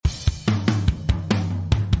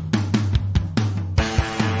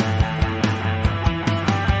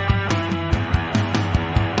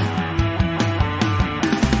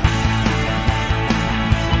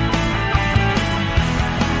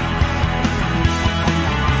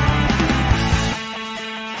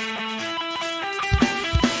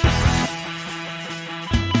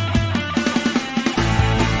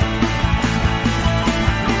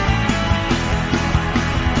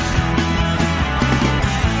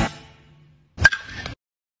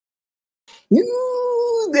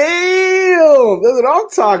Damn, that's what I'm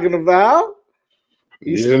talking about.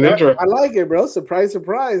 He's a ninja. I like it, bro. Surprise,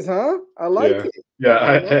 surprise, huh? I like it. Yeah.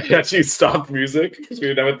 I actually stopped music because we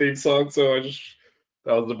didn't have a theme song, so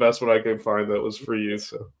that was the best one I could find that was for you.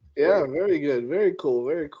 So yeah, very good, very cool,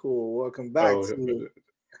 very cool. Welcome back to.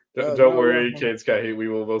 Don't worry, kids. We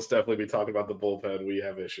will most definitely be talking about the bullpen. We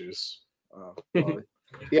have issues. Well,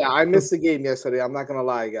 yeah, I missed the game yesterday. I'm not gonna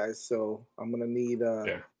lie, guys. So I'm gonna need.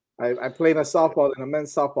 I played a softball in a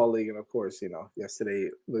men's softball league, and of course, yesterday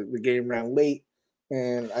the game ran late,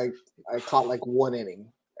 and I caught like one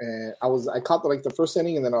inning, and I caught the first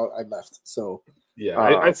inning, and then I left. So yeah,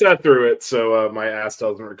 I sat through it, so my ass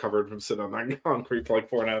doesn't recover from sitting on that concrete for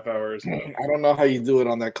like 4.5 hours. I don't know how you do it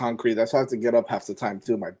on that concrete. That's why I have to get up half the time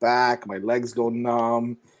too. My back, my legs go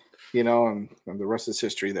numb, and the rest is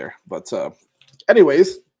history there. But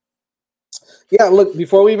anyways, yeah. Look,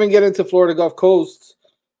 before we even get into Florida Gulf Coast,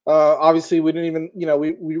 obviously we didn't even,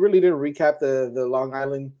 we really didn't recap the Long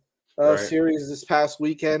Island series this past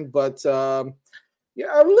weekend, but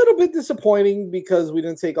yeah, a little bit disappointing because we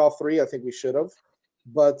didn't take all three. I think we should have,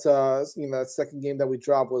 but that second game that we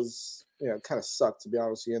dropped was, kind of sucked, to be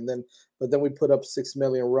honest with you. But then we put up 6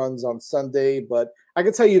 million runs on Sunday. But I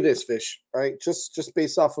can tell you this, Fish, right? Just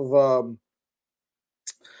based off of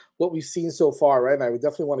what we've seen so far, right? And I would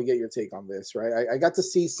definitely want to get your take on this, right? I got to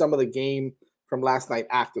see some of the game from last night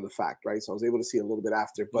after the fact, right? So I was able to see a little bit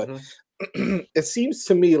after. But it seems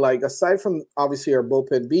to me like, aside from obviously our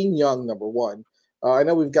bullpen being young, number one, I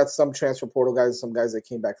know we've got some transfer portal guys, some guys that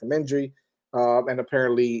came back from injury. And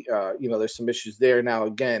apparently, there's some issues there. Now,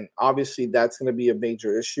 again, obviously that's going to be a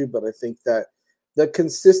major issue, but I think that the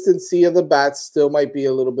consistency of the bats still might be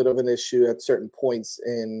a little bit of an issue at certain points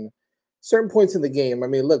in the game. I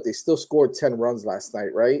mean, look, they still scored 10 runs last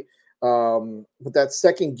night, right? But that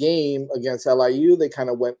second game against LIU, they kind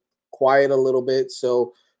of went quiet a little bit.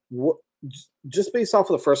 So just based off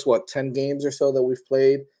of the first, 10 games or so that we've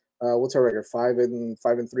played, what's our record?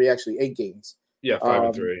 5-3, actually 8 games. Yeah,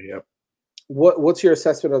 5-3. Yep. What's your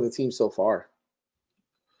assessment of the team so far?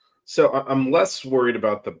 So I'm less worried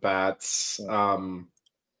about the bats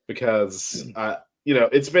because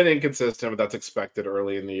it's been inconsistent, but that's expected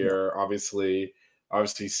early in the year. Obviously,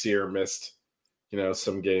 Sear missed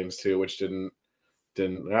some games too, which didn't.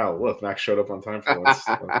 Wow, look, Max showed up on time for once.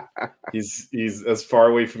 He's as far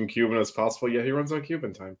away from Cuban as possible. Yeah, he runs on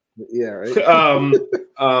Cuban time. Yeah, right.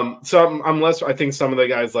 So I'm less. I think some of the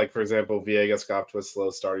guys, like for example, Villegas got to a slow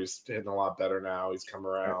start. He's hitting a lot better now. He's come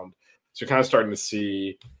around. So you're kind of starting to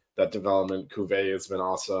see that development. Cuvée has been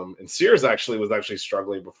awesome, and Sears was actually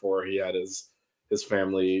struggling before he had his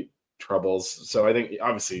family troubles. So I think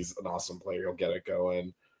obviously he's an awesome player. He'll get it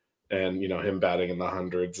going, and him batting in the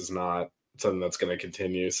hundreds is not something that's going to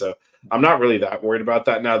continue. So I'm not really that worried about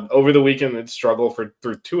that. Now, over the weekend, it struggled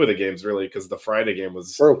through 2 of the games, really, because the Friday game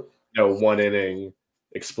was 1 inning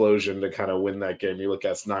explosion to kind of win that game. You look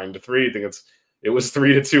at 9-3. I think it was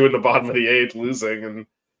 3-2 in the bottom of the 8th, losing, and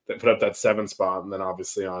they put up that 7th spot. And then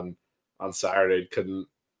obviously on Saturday couldn't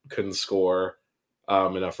score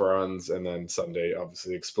enough runs, and then Sunday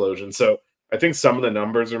obviously explosion. So I think some of the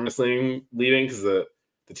numbers are misleading because the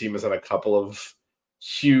team has had a couple of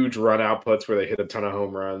huge run outputs where they hit a ton of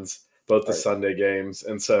home runs, both the Sunday games.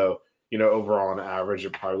 And so, overall on average,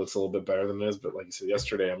 it probably looks a little bit better than it is. But like you said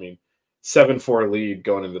yesterday, I mean, 7-4 lead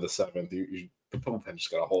going into the 7th, the bullpen just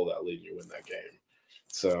got to hold that lead and you win that game.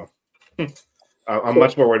 So I'm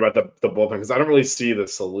much more worried about the bullpen because I don't really see the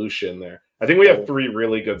solution there. I think we have 3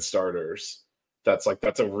 really good starters. That's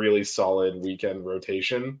a really solid weekend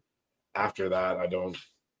rotation. After that, I don't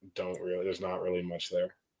really, there's not really much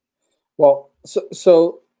there. Well,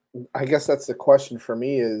 so I guess that's the question for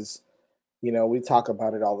me is, we talk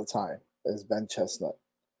about it all the time as Ben Chestnut.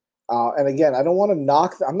 And again, I don't want to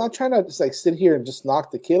knock. I'm not trying to just sit here and just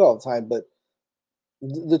knock the kid all the time. But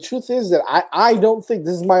the truth is that I don't think,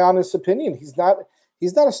 this is my honest opinion, he's not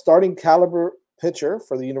a starting caliber pitcher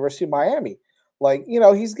for the University of Miami.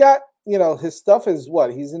 He's got, his stuff is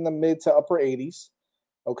he's in the mid to upper 80s.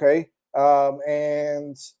 Okay.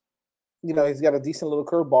 And, he's got a decent little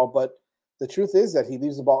curveball, but the truth is that he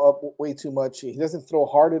leaves the ball up way too much. He doesn't throw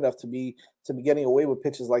hard enough to be getting away with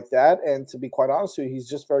pitches like that. And to be quite honest with you, he's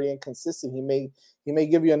just very inconsistent. He may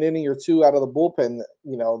give you an inning or 2 out of the bullpen,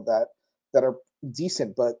 that are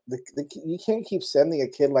decent, but you can't keep sending a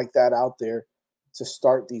kid like that out there to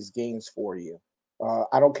start these games for you.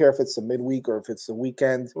 I don't care if it's a midweek or if it's the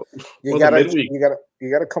weekend. You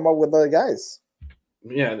gotta come up with other guys.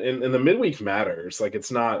 Yeah, and the midweek matters.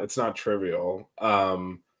 It's not trivial.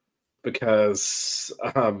 Because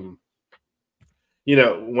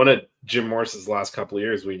one of Jim Morris's last couple of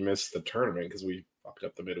years, we missed the tournament because we fucked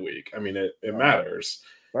up the midweek. I mean, it matters.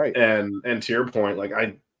 Right. And to your point, like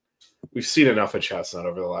we've seen enough of Chestnut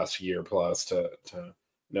over the last year plus to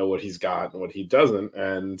know what he's got and what he doesn't.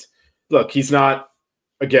 And look, he's not.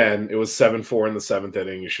 Again, it was 7-4 in the 7th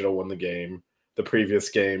inning. You should have won the game. The previous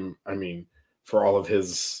game, I mean, for all of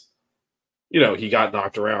his, he got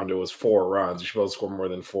knocked around. It was 4 runs. You're supposed to score more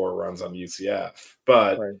than 4 runs on UCF,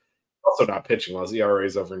 but also not pitching well. His ERA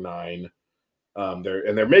is over 9.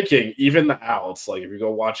 They're making even the outs. Like if you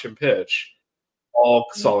go watch him pitch, all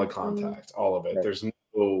solid contact, all of it. Right. There's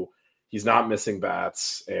he's not missing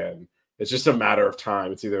bats, and it's just a matter of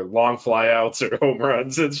time. It's either long flyouts or home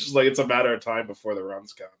runs. It's just like it's a matter of time before the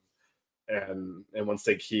runs come, and once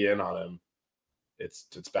they key in on him, it's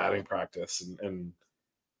batting practice.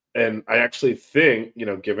 And I actually think,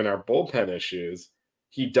 given our bullpen issues,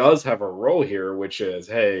 he does have a role here, which is,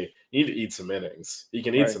 hey, you need to eat some innings. He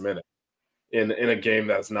can eat some innings in a game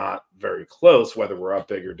that's not very close, whether we're up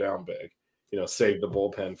big or down big. Save the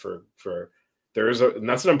bullpen for. And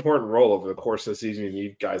that's an important role over the course of the season. You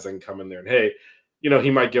need guys that can come in there and, hey, he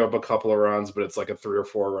might give up a couple of runs, but it's like a 3 or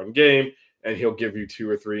 4 run game, and he'll give you 2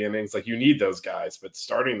 or 3 innings. Like you need those guys, but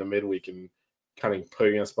starting the midweek and kind of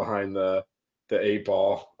putting us behind the 8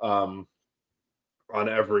 ball on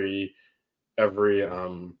every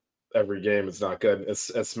game, it's not good.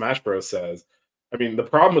 As Smash Bros says, I mean, the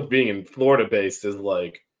problem with being in Florida based is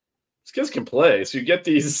like these kids can play, so you get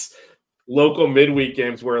these local midweek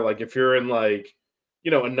games where, like, if you're in like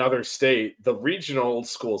another state, the regional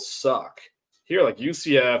schools suck. Here, like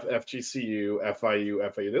UCF, FGCU,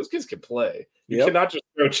 FIU, those kids can play. You cannot just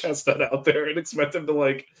throw Chestnut out there and expect them to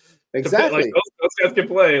like exactly. Like those guys can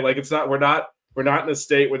play. Like it's not. We're not in a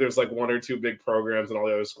state where there's like 1 or 2 big programs and all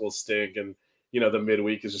the other schools stink, and the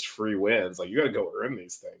midweek is just free wins. Like you got to go earn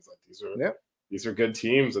these things. Like these are good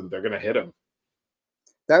teams, and they're gonna hit them.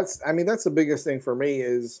 That's the biggest thing for me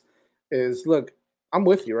is look, I'm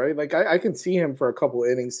with you, right? Like I can see him for a couple of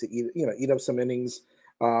innings to eat up some innings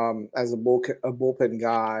as a bullpen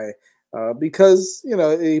guy because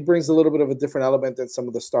he brings a little bit of a different element than some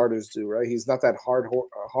of the starters do, right? He's not that hard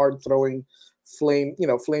throwing flame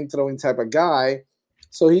throwing type of guy,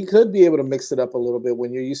 so he could be able to mix it up a little bit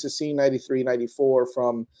when you're used to seeing 93, 94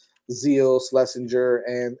 from Zeal, Schlesinger,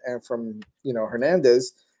 and from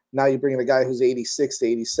Hernandez. Now you're bringing a guy who's 86 to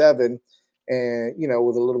 87. And,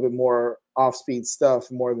 with a little bit more off-speed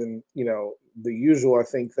stuff, more than, the usual. I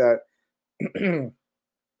think that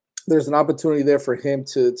there's an opportunity there for him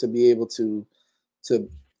to be able to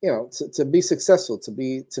be successful, to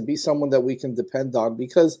be someone that we can depend on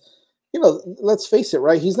because, let's face it,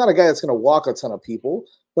 right? He's not a guy that's going to walk a ton of people,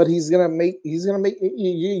 but you're going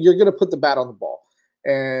to put the bat on the ball.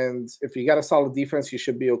 And if you got a solid defense, you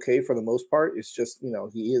should be okay for the most part. It's just,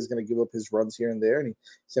 he is going to give up his runs here and there, and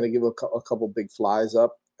he's going to give a couple big flies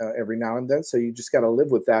up every now and then. So you just got to live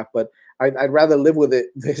with that. But I'd rather live with it,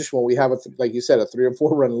 Vish, when we have, like you said, a 3 or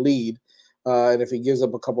 4 run lead. And if he gives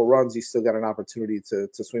up a couple runs, he's still got an opportunity to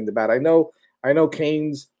swing the bat. I know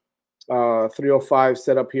Kane's 305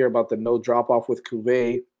 set up here about the no drop off with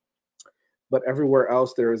Cuvée. But everywhere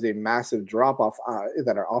else, there is a massive drop-off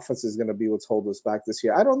that our offense is going to be what's holding us back this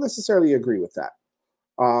year. I don't necessarily agree with that.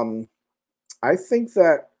 I think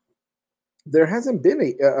that there hasn't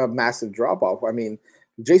been a massive drop-off. I mean,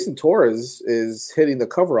 Jason Torres is hitting the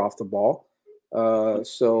cover off the ball.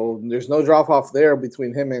 So there's no drop-off there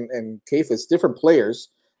between him and Kefis. Different players.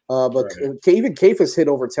 But even Kefis hit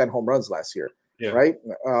over 10 home runs last year. Yeah. Right.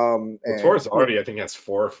 Torres already, I think, has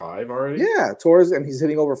 4 or 5 already. Yeah, Torres, and he's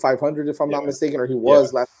hitting over 500 if I'm not mistaken, or he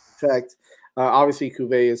was last checked. Obviously,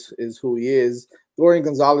 Cuvée is who he is. Dorian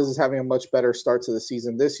Gonzalez is having a much better start to the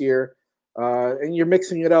season this year, and you're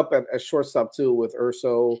mixing it up at shortstop too with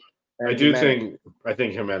Urso. I think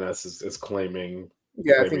Jimenez is claiming.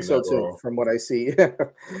 Yeah, I think so too, from what I see.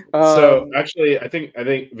 So actually, I think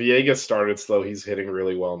Villegas started slow. He's hitting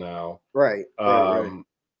really well now. Right.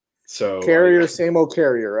 So Carrier, same old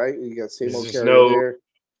Carrier, right? You got same old Carrier there.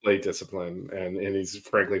 Plate discipline, and he's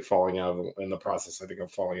frankly falling out in the process. I think of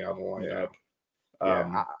falling out of the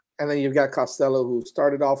lineup. And then you've got Costello, who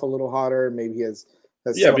started off a little hotter. Maybe he has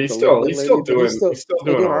but he's still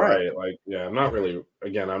doing all right. Like, I'm not really.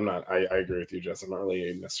 Again, I'm not. I agree with you, Jess. I'm not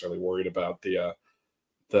really necessarily worried about the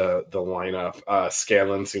lineup.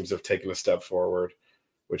 Scanlon seems to have taken a step forward,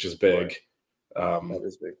 which is big. That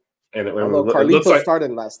is big. And Carlito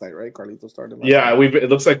started last night, right? Carlito started last night. It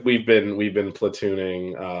looks like we've been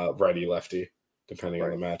platooning righty lefty depending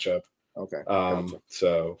on the matchup. Okay.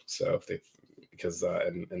 So if they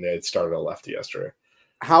and they had started a lefty yesterday.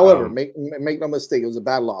 However, make no mistake, it was a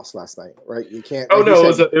bad loss last night, right? You can't. Oh like no,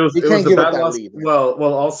 you said, it was can't a give up bad that loss. lead. Man.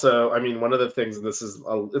 Well, also, I mean, one of the things, and this is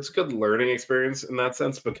it's a good learning experience in that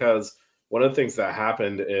sense, because one of the things that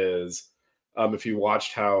happened is, if you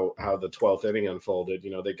watched how the 12th inning unfolded,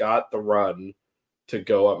 they got the run to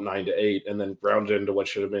go up 9-8, and then grounded into what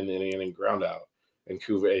should have been an inning ground out, and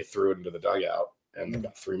Cuvée threw it into the dugout, and they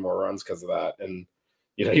got 3 more runs because of that, and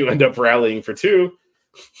you end up rallying for 2.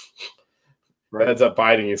 Right. Ends up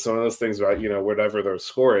biting you. Some of those things about whatever their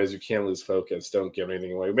score is, you can't lose focus. Don't give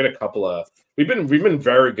anything away. We've been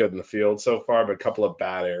very good in the field so far, but a couple of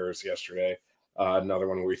bad errors yesterday. Another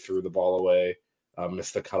one where we threw the ball away,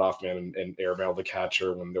 missed the cutoff man, and airmailed the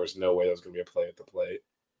catcher when there was no way there was going to be a play at the plate.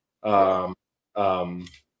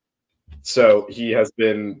 So he has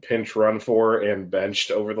been pinch run for and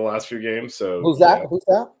benched over the last few games. So who's that? Who's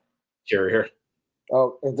that? Carrier.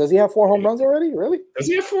 Oh, does he have 4 home runs already? Really? Does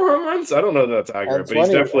he have 4 home runs? I don't know that that's accurate, but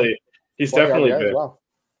he's definitely been. Well.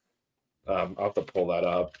 I'll have to pull that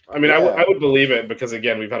up. I mean, I would believe it because,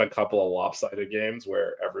 again, we've had a couple of lopsided games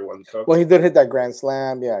where everyone cooked. Well, he did hit that grand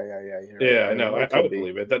slam. Yeah. Yeah, no, I would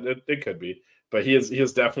believe it. That it could be, but he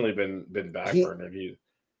has definitely been backburnered.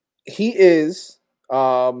 He is.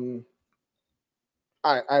 I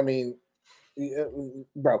mean,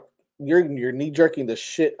 bro, you're knee jerking the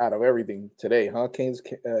shit out of everything today, huh? Canes,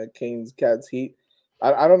 Cats, Heat.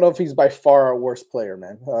 I don't know if he's by far our worst player,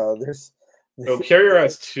 man. Carrier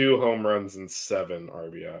has 2 home runs and 7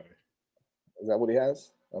 RBI. Is that what he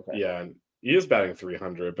has? Okay. Yeah, and he is batting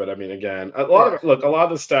 300, but I mean, again, a lot of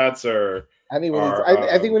the stats are. I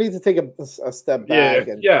think we need to take a step back.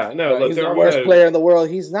 He's the worst player in the world.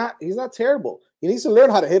 He's not terrible. He needs to learn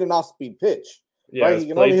how to hit an off-speed pitch. Yeah, right? He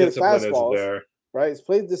can only hit fastballs. Right, his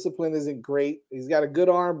play discipline isn't great. He's got a good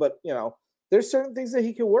arm, but there's certain things that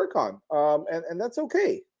he can work on, and that's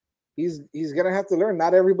okay. He's gonna have to learn.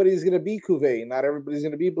 Not everybody's gonna be Cuvée. Not everybody's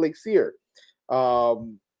gonna be Blake Sear.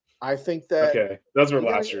 I think that those were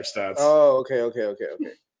last year's stats. Oh, okay.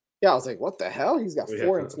 Yeah, I was like, what the hell? He's got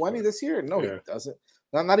 4 and 20 this year? No, he doesn't.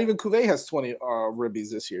 Not even Cuvée has 20 ribbies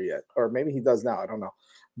this year yet, or maybe he does now. I don't know,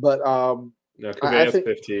 but no, Cuvée has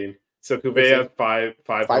 15. So Cuvée has 5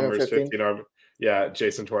 homers, 15 RBIs. Yeah,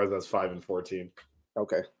 Jason Torres has 5 and 14.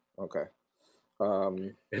 Okay.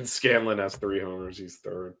 And Scanlon has 3 homers. He's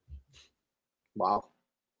 3rd. Wow.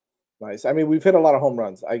 Nice. I mean, we've hit a lot of home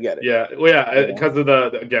runs. I get it. Yeah. Well, because of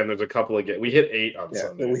there's a couple of we hit 8 on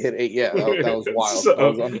Sunday. We hit 8. Yeah, that was wild. That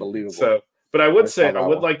was unbelievable. But I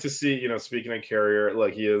would like to see, speaking of Carrier,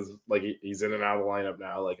 like he's in and out of the lineup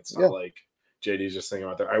now. Like it's not like JD's just thinking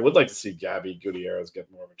about that. I would like to see Gabby Gutierrez get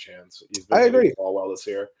more of a chance. He's been hitting the ball well this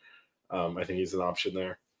year. I think he's an option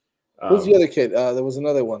there. Who's the other kid? There was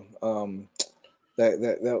another one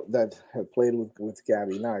that had played with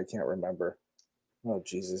Gabby. Now I can't remember. Oh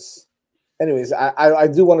Jesus. Anyways, I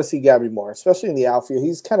do want to see Gabby more, especially in the outfield.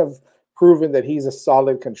 He's kind of proven that he's a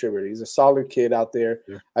solid contributor. He's a solid kid out there.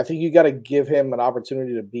 Yeah. I think you got to give him an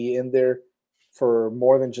opportunity to be in there for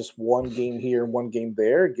more than just one game here and one game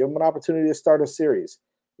there. Give him an opportunity to start a series,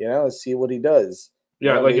 see what he does.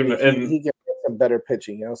 Yeah, like him, and he can get some better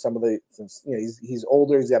pitching. Some of he's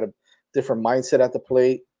older. He's got a different mindset at the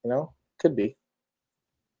plate. Could be.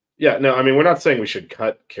 Yeah, no, I mean, we're not saying we should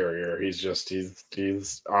cut Carrier. He's just he's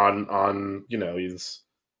on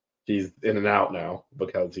he's in and out now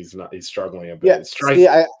because he's struggling a bit.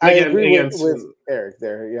 Yeah, I agree with Eric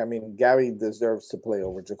there. Yeah, I mean, Gabby deserves to play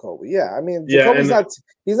over Jacoby. Yeah, I mean, Jacoby's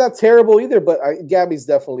he's not terrible either, but Gabby's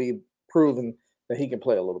definitely proven that he can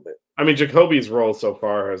play a little bit. I mean, Jacoby's role so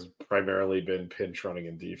far has primarily been pinch running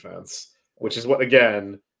and defense, which is what,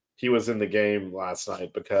 again, he was in the game last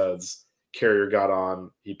night because Carrier got on,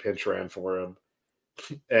 he pinch ran for him,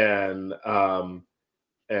 and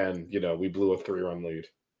we blew a 3-run lead.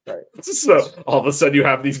 Right. So all of a sudden you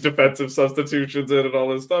have these defensive substitutions in and all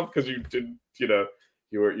this stuff because you didn't, you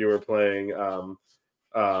were playing.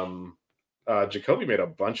 Jacoby made a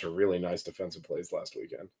bunch of really nice defensive plays last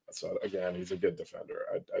weekend. So again, he's a good defender.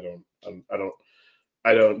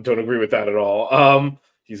 I don't agree with that at all.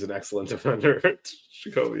 He's an excellent defender.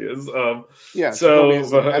 Jacoby is.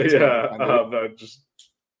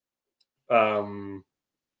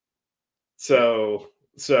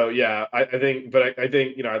 So yeah, I think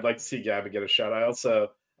I'd like to see Gabby get a shot.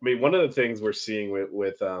 One of the things we're seeing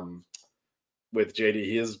with JD,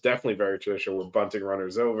 he is definitely very traditional. We're bunting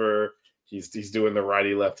runners over. He's doing the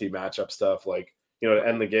righty lefty matchup stuff. Like, to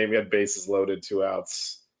end the game, we had bases loaded, 2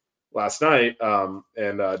 outs last night.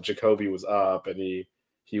 And Jacoby was up, and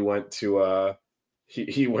he went to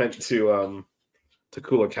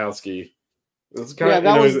Kulikowski. That was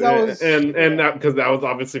because that was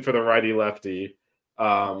obviously for the righty lefty.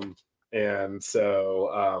 And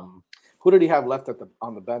so who did he have left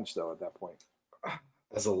on the bench though at that point?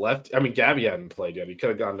 As a left, I mean, Gabby hadn't played yet. He could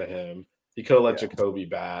have gone to him. He could have let Jacoby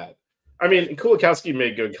bat. I mean, Kulikowski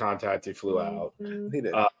made good contact. He flew out. He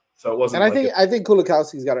did. So it wasn't. And I think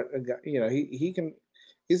Kulikowski's got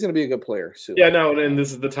he's going to be a good player soon. Yeah, no, and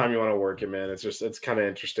this is the time you want to work him in. It's kind of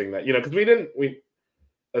interesting that because we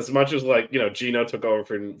as much as Gino took over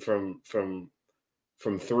from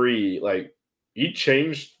 3, like he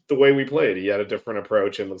changed the way we played. He had a different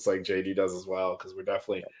approach, and looks like JD does as well because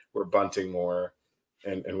we're bunting more.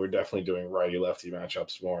 And we're definitely doing righty-lefty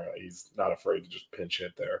matchups more. He's not afraid to just pinch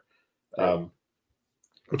hit there,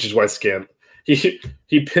 which is why he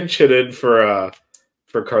pinch hitted for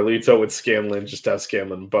Carlito with Scanlon, just to have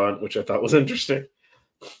Scanlon bunt, which I thought was interesting.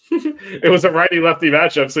 It was a righty-lefty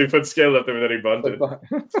matchup, so he put Scanlon up there, and then he bunted.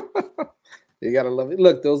 You gotta love it.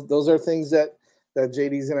 Look, those are things that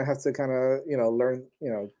JD's gonna have to kind of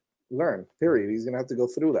learn. Period. He's gonna have to go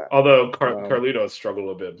through that. Although Carlito has struggled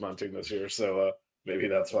a bit bunting this year, so. Maybe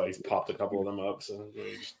that's why he's popped a couple of them up.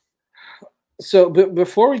 So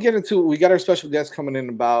before we get into, we got our special guest coming in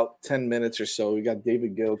about 10 minutes or so. We got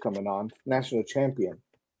David Gill coming on, national champion.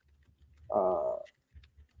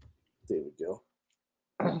 David Gill.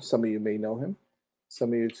 Some of you may know him. Some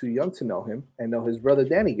of you are too young to know him and know his brother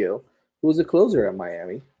Danny Gill, who was a closer at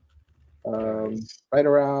Miami, right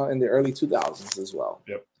around in the early 2000s as well.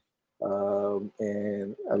 Yep.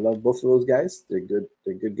 And I love both of those guys. They're good.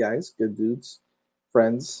 They're good guys, good dudes.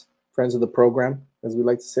 Friends of the program, as we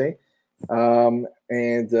like to say.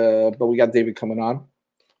 But we got David coming on,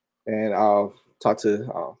 and I'll talk to.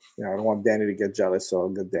 I don't want Danny to get jealous, so I'll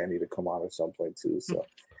get Danny to come on at some point too. So,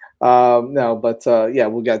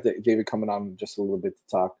 we got David coming on just a little bit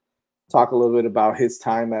to talk a little bit about his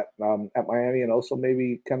time at Miami, and also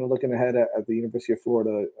maybe kind of looking ahead at the University of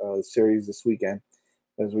Florida series this weekend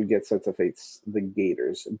as we get set to face the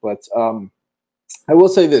Gators. But I will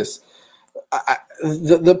say this.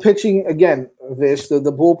 The pitching again, Vish, the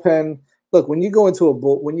bullpen. Look, when you go into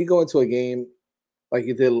a game like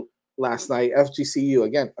you did last night, FGCU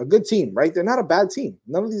again, a good team, right? They're not a bad team.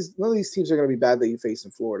 None of these teams are going to be bad that you face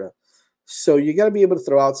in Florida. So you got to be able to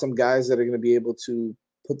throw out some guys that are going to be able to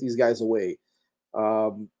put these guys away.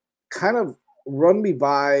 Kind of run me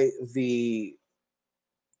by the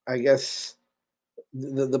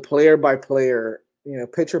player by player,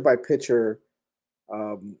 pitcher by pitcher.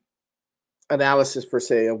 Analysis per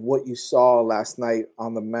se of what you saw last night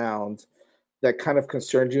on the mound that kind of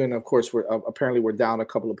concerned you, and of course we're down a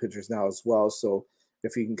couple of pitchers now as well, so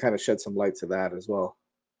if you can kind of shed some light to that as well.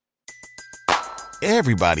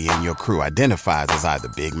 Everybody in your crew identifies as either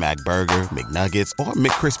Big Mac Burger, McNuggets, or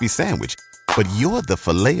McCrispy Sandwich, but you're the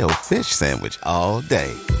Filet-O-Fish Sandwich all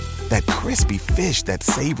day. That crispy fish, that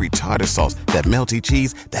savory tartar sauce, that melty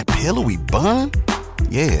cheese, that pillowy bun.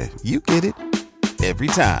 Yeah, you get it. Every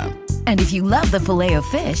time. And if you love the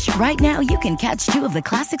Filet-O-Fish, right now you can catch 2 of the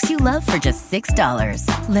classics you love for just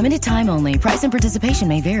 $6. Limited time only. Price and participation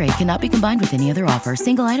may vary. Cannot be combined with any other offer.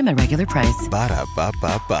 Single item at regular price.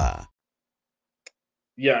 Ba-da-ba-ba-ba.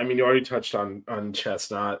 Yeah, I mean, you already touched on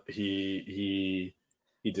Chestnut. He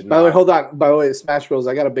did not. By the way, hold on. By the way, Smash Bros.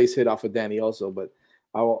 I got a base hit off of Danny also, but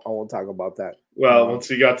I won't talk about that. Well, once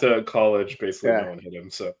he got to college, basically no one hit him.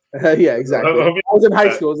 So yeah, exactly. I was in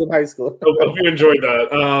high school. Hope you enjoyed that.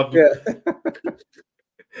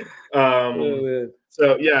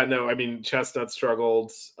 So yeah, no, I mean Chestnut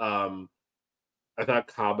struggled. I thought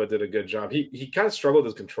Kaba did a good job. He kind of struggled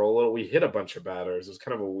with his control a little. We hit a bunch of batters. It was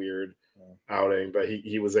kind of a weird outing, but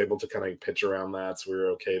he was able to kind of pitch around that, so we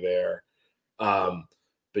were okay there.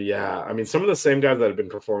 But yeah, I mean, some of the same guys that have been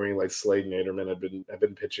performing, like Slade Naderman, have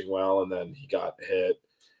been pitching well, and then he got hit.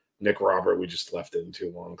 Nick Robert, we just left it in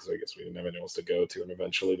too long because I guess we didn't have anyone else to go to, and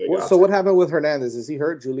eventually they got. So what happened with Hernandez? Is he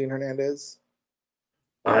hurt? Julian Hernandez?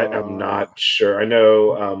 I am not sure. I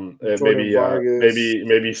know maybe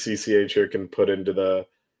CCH here can put into the.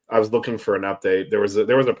 I was looking for an update. There was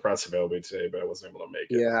a press available today, but I wasn't able to make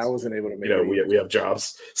it. Yeah, I wasn't able to make it. We have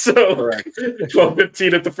jobs. So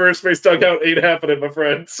 12:15 at the first base dugout ain't happening, my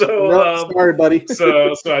friend. So sorry, buddy.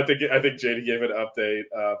 so I think JD gave an update.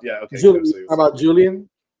 Yeah, okay. How about Julian?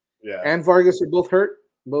 Yeah. And Vargas are both hurt.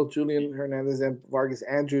 Both Julian Hernandez and Vargas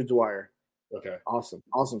and Drew Dwyer. Okay.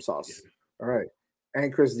 Awesome sauce. Yeah. All right.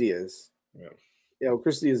 And Chris Diaz. Yeah. Yeah, well,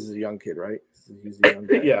 Chris Diaz is a young kid, right? He's a young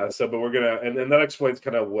guy. Yeah, so but we're gonna and that explains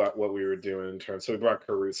kind of what we were doing in terms. So we brought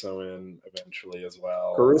Caruso in eventually as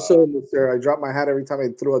well. Caruso, I dropped my hat every time I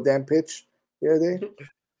threw a damn pitch the other day.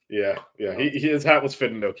 Yeah. His hat was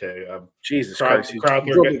fitting okay. Jesus Christ,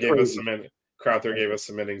 Crowther gave us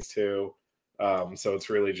some innings too. So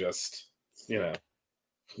it's really just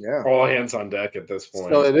Yeah. all hands on deck at this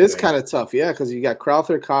point. So it is kind of tough, yeah, because you got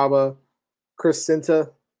Crowther, Kaba, Chris Sinta.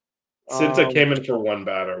 Sinta came in for one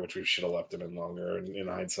batter, which we should have left him in longer in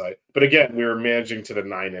hindsight. But again, we were managing to the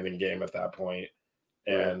 9-inning game at that point,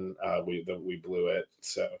 and we blew it.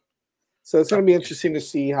 So it's going to be interesting to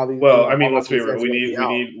see how these. Well, I mean, let's be real.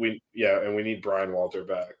 We need Brian Walter's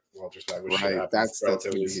back. Which should happen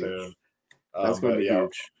relatively soon. That's going to be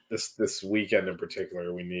huge. This weekend in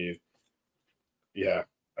particular, we need. Yeah,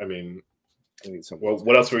 I mean, well,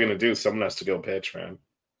 what else are we going to do? Someone has to go pitch, man.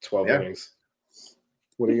 12 innings.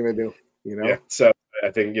 What are you going to do? Yeah. So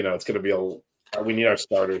I think it's going to be we need our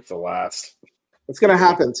starters to last. It's going to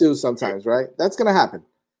happen too sometimes, right? That's going to happen.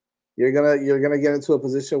 You're gonna get into a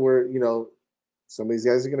position where some of these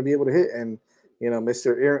guys are going to be able to hit, and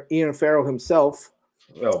Mr. Ian Farrell himself.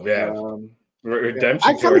 Oh yeah, redemption.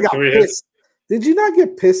 I kind of got pissed. Did you not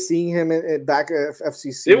get pissed seeing him back at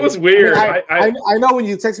FCC? It was weird. I know when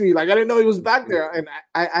you texted me, like, I didn't know he was back there, and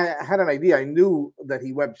I had an idea. I knew that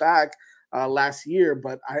he went back last year,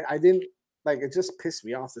 but I didn't it just pissed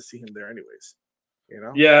me off to see him there, anyways.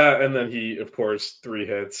 Yeah, and then he, of course, 3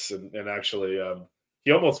 hits, and actually,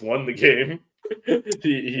 he almost won the game.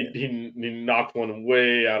 he knocked one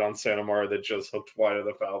way out on Santa Mara that just hooked wide of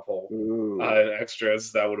the foul pole.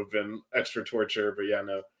 Extras, that would have been extra torture, but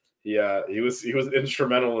he was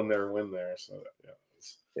instrumental in their win there. So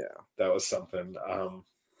that was something.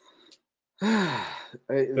 But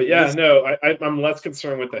I'm less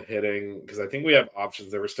concerned with the hitting because I think we have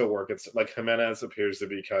options that we're still working. Like Jimenez appears to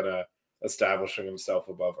be kind of establishing himself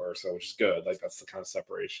above Ursa, which is good. Like that's the kind of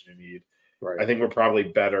separation you need. Right. I think we're probably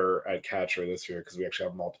better at catcher this year because we actually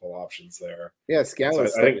have multiple options there. Yeah,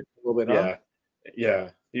 Scanlon's a little bit. Yeah,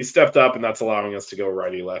 he stepped up, and that's allowing us to go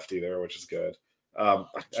righty lefty there, which is good. I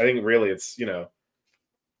think really it's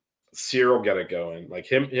Cyril got it going. Like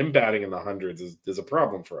him batting in the hundreds is a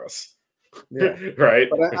problem for us. Yeah. Right.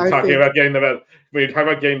 Talking about getting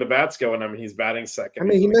the bats going. I mean, he's batting second. I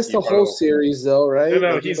mean, he missed the whole series though, right?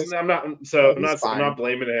 No, I'm not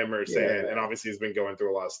blaming him or saying. And obviously, he's been going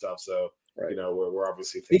through a lot of stuff. So we're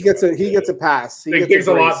obviously he gets a pass. Things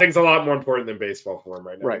a lot more important than baseball for him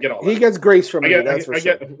right now. Right. He gets grace from me.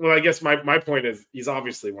 Well, I guess my point is he's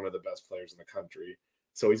obviously one of the best players in the country.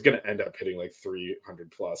 So he's going to end up hitting like 300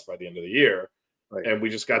 plus by the end of the year. Right. And we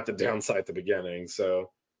just got the downside at the beginning. So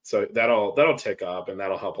that'll tick up, and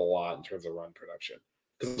that'll help a lot in terms of run production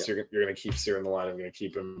because you're going to keep Sear in the line. I'm going to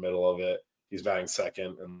keep him in the middle of it. He's batting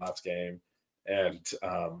second in the last game, and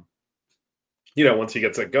once he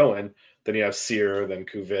gets it going, then you have Sear, then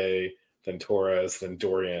Cuvée, then Torres, then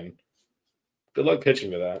Dorian. Good luck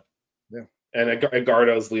pitching to that. Yeah, and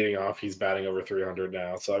Edgardo's leading off. He's batting over 300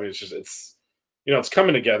 now. So I mean, it's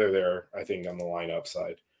coming together there. I think on the lineup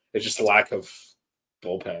side, it's just lack of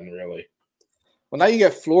bullpen really. Well, now you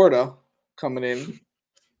get Florida coming in,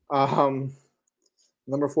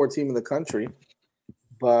 number 4 team in the country.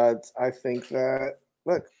 But I think that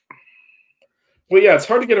Well, yeah, it's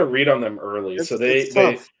hard to get a read on them early. So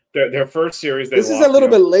their first series. This is a little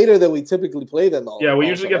bit later than we typically play them. Yeah, we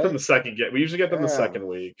usually get them the second. We usually get them the second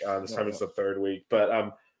week. This time it's the third week.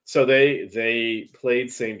 But so they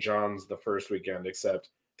played St. John's the first weekend, except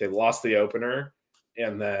they lost the opener,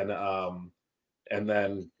 and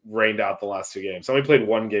then rained out the last 2 games. So only played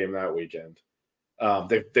 1 game that weekend.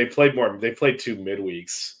 They played more. They played 2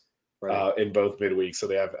 midweeks in both midweeks, so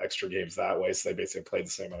they have extra games that way. So they basically played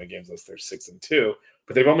the same amount of games as their 6-2,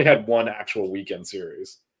 but they've only had 1 actual weekend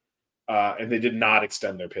series, and they did not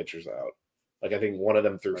extend their pitchers out. Like I think one of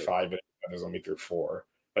them threw 5, and others only threw 4.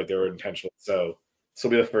 Like they were intentional. So this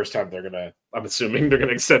will be the first time I'm assuming they're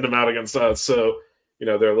gonna extend them out against us. So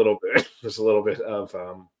they're a little bit. There's a little bit of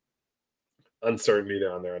uncertainty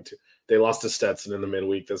there on their end too. They lost to Stetson in the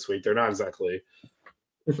midweek this week. They're not exactly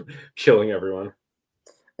killing everyone.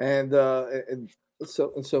 And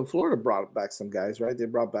so Florida brought back some guys, right? They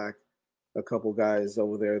brought back a couple guys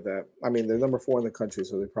over there that they're number 4 in the country,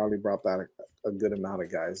 so they probably brought back a good amount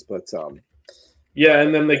of guys. But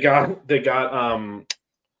and then they got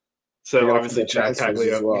obviously Chad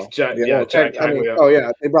Taglia as well. Chad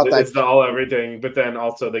Taglia. They brought that. It's the all everything, but then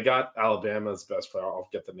also they got Alabama's best player. I'll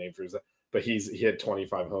get the name for his. But he had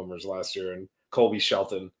 25 homers last year, and Colby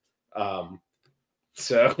Shelton.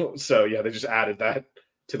 So they just added that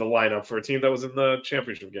to the lineup for a team that was in the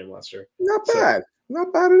championship game last year. Not bad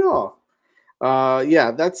at all.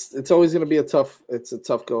 It's always going to be a tough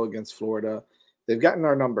go against Florida. They've gotten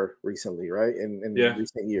our number recently, right? In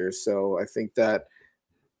recent years, so I think that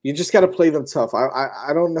you just got to play them tough.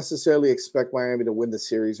 I don't necessarily expect Miami to win the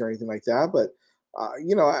series or anything like that, but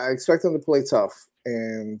I expect them to play tough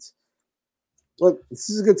and. Look, this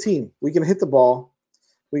is a good team. We can hit the ball.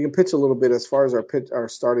 we can pitch a little bit as far as our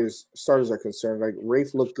starters are concerned. Like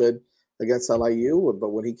Rafe looked good against LIU, but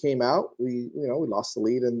when he came out, we lost the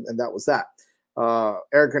lead, and that was that.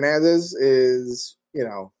 Eric Hernandez is,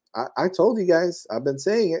 I told you guys, I've been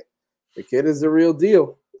saying it. The kid is the real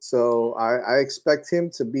deal. So I expect him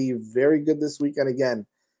to be very good this weekend again.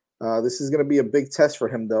 This is going to be a big test for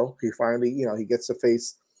him, though. He finally, he gets to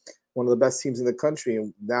face one of the best teams in the country,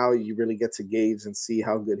 and now you really get to gauge and see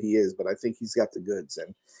how good he is. But I think he's got the goods,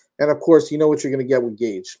 and of course, you know what you're going to get with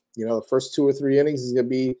Gage. The first 2 or 3 innings is going to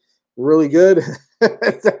be really good,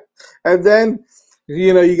 and then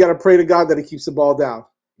you got to pray to God that he keeps the ball down.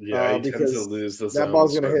 Yeah, he tends to lose the that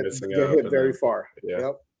ball's going to get hit very far. Yeah.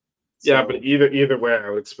 Yep. Yeah, but either way, I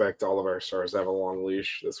would expect all of our stars to have a long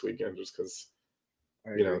leash this weekend, just because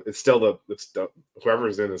it's still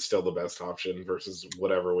whoever's in is still the best option versus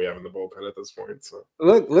whatever we have in the bullpen at this point. So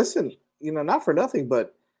listen, not for nothing,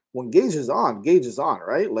 but when Gage is on,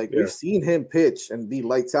 right? Like we've seen him pitch and be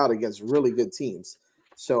lights out against really good teams.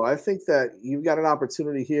 So I think that you've got an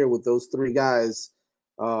opportunity here with those 3 guys,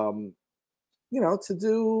 to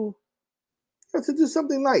do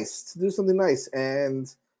something nice,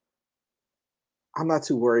 and I'm not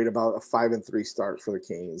too worried about a 5-3 start for the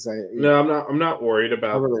Canes. I'm not worried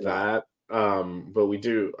about that. But we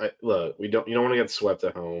do. Look, you don't want to get swept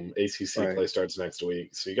at home. ACC play starts next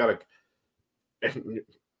week, so you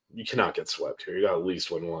cannot get swept here. You got to at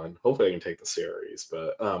least win one. Hopefully, I can take the series,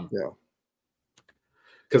 but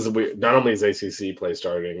because not only is ACC play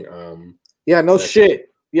starting. No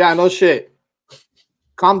shit.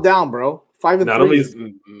 Calm down, bro. 5-3. Not only is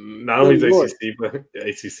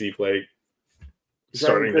ACC play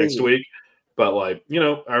starting next week, but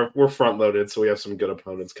we're front loaded, so we have some good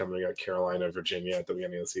opponents coming at Carolina, Virginia at the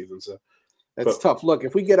beginning of the season. So it's tough. Look,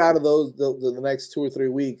 if we get out of those the next 2 or 3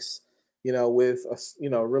 weeks, with a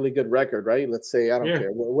really good record, right? Let's say I don't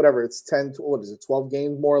care, whatever. It's 12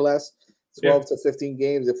 games more or less, 12 to 15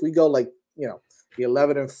 games. If we go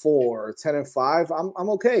 11-4 or 10-5, I'm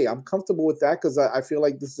okay. I'm comfortable with that because I feel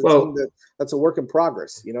like this is a team that's a work in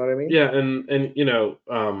progress. You know what I mean? Yeah, and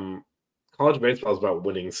college baseball is about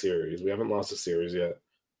winning series. We haven't lost a series yet.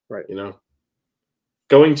 Right.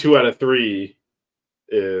 Going 2 out of 3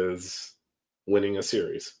 is winning a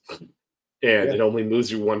series. And it only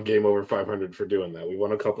moves you 1 game over 500 for doing that. We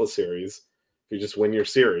won a couple of series. If you just win your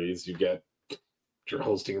series, you're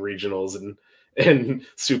hosting regionals and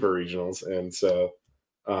super regionals. And so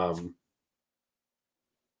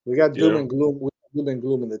we got doom and gloom. We got doom and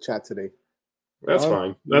gloom in the chat today. That's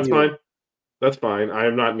fine. That's fine. I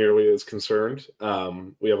am not nearly as concerned.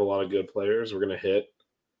 We have a lot of good players. We're going to hit,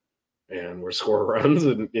 and we're score runs,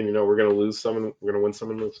 and we're going to lose some, and we're going to win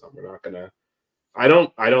some and lose some. We're not going to. I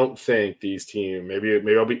don't think these teams. Maybe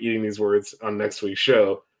I'll be eating these words on next week's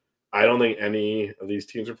show. I don't think any of these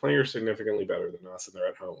teams are playing are significantly better than us, and they're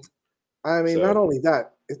at home. I mean, not only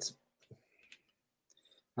that, it's.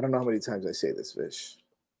 I don't know how many times I say this, Vish.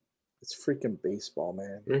 It's freaking baseball,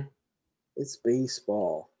 man. Yeah. It's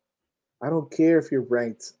baseball. I don't care if you're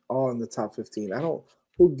ranked in the top 15.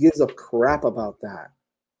 Who gives a crap about that?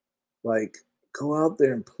 Go out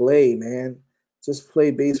there and play, man. Just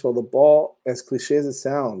play baseball. The ball, as cliche as it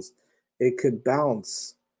sounds, it could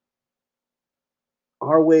bounce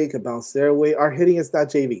our way, it could bounce their way. Our hitting is not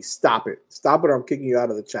JV. Stop it, or I'm kicking you out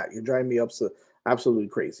of the chat. You're driving me absolutely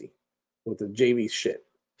crazy with the JV shit.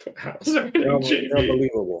 You're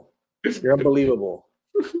unbelievable. You're unbelievable.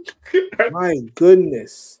 My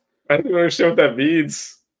goodness. I don't understand what that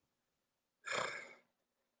means.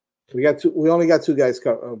 We only got 2 guys,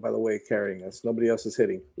 by the way, carrying us. Nobody else is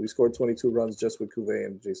hitting. We scored 22 runs just with Cuvée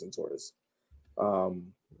and Jason Torres,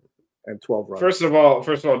 and 12 runs. First of all,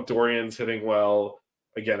 Dorian's hitting well.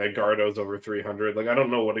 Again, Edgardo's over 300. I don't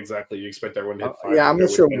know what exactly you expect everyone to hit. I'm not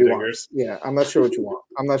sure what you want. Yeah, I'm not sure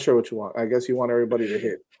what you want. I guess you want everybody to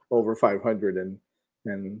hit over 500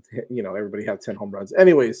 and everybody have 10 home runs.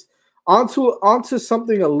 Anyways, onto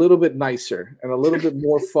something a little bit nicer and a little bit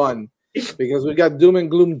more fun, because we got Doom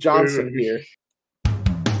and Gloom Johnson here.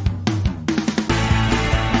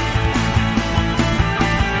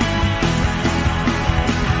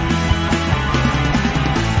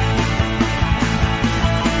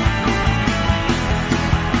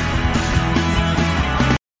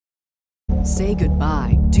 Say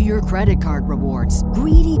goodbye to your credit card rewards.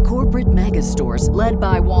 Greedy corporate mega stores, led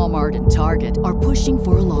by Walmart and Target, are pushing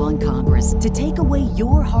for a law in Congress to take away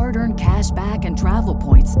your hard-earned cash back and travel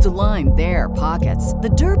points to line their pockets. The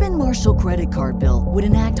Durbin-Marshall credit card bill would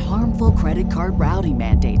enact harmful credit card routing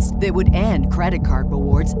mandates that would end credit card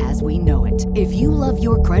rewards as we know it. If you love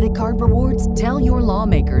your credit card rewards, tell your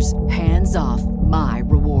lawmakers, hands off. my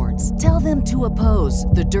rewards. Tell them to oppose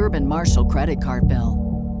the Durbin Marshall credit card bill.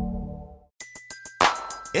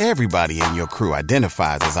 Everybody in your crew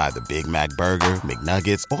identifies as either Big Mac Burger,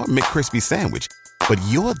 McNuggets, or McCrispy Sandwich. But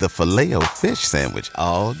you're the Filet-O-Fish Sandwich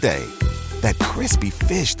all day. That crispy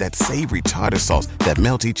fish, that savory tartar sauce, that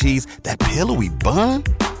melty cheese, that pillowy bun.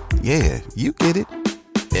 Yeah, you get it.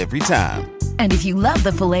 Every time. And if you love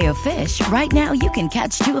the Filet-O-Fish, right now you can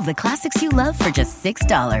catch 2 of the classics you love for just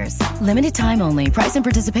 $6. Limited time only. Price and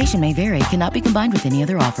participation may vary. Cannot be combined with any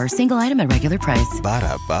other offer. Single item at regular price.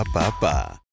 Ba-da-ba-ba-ba.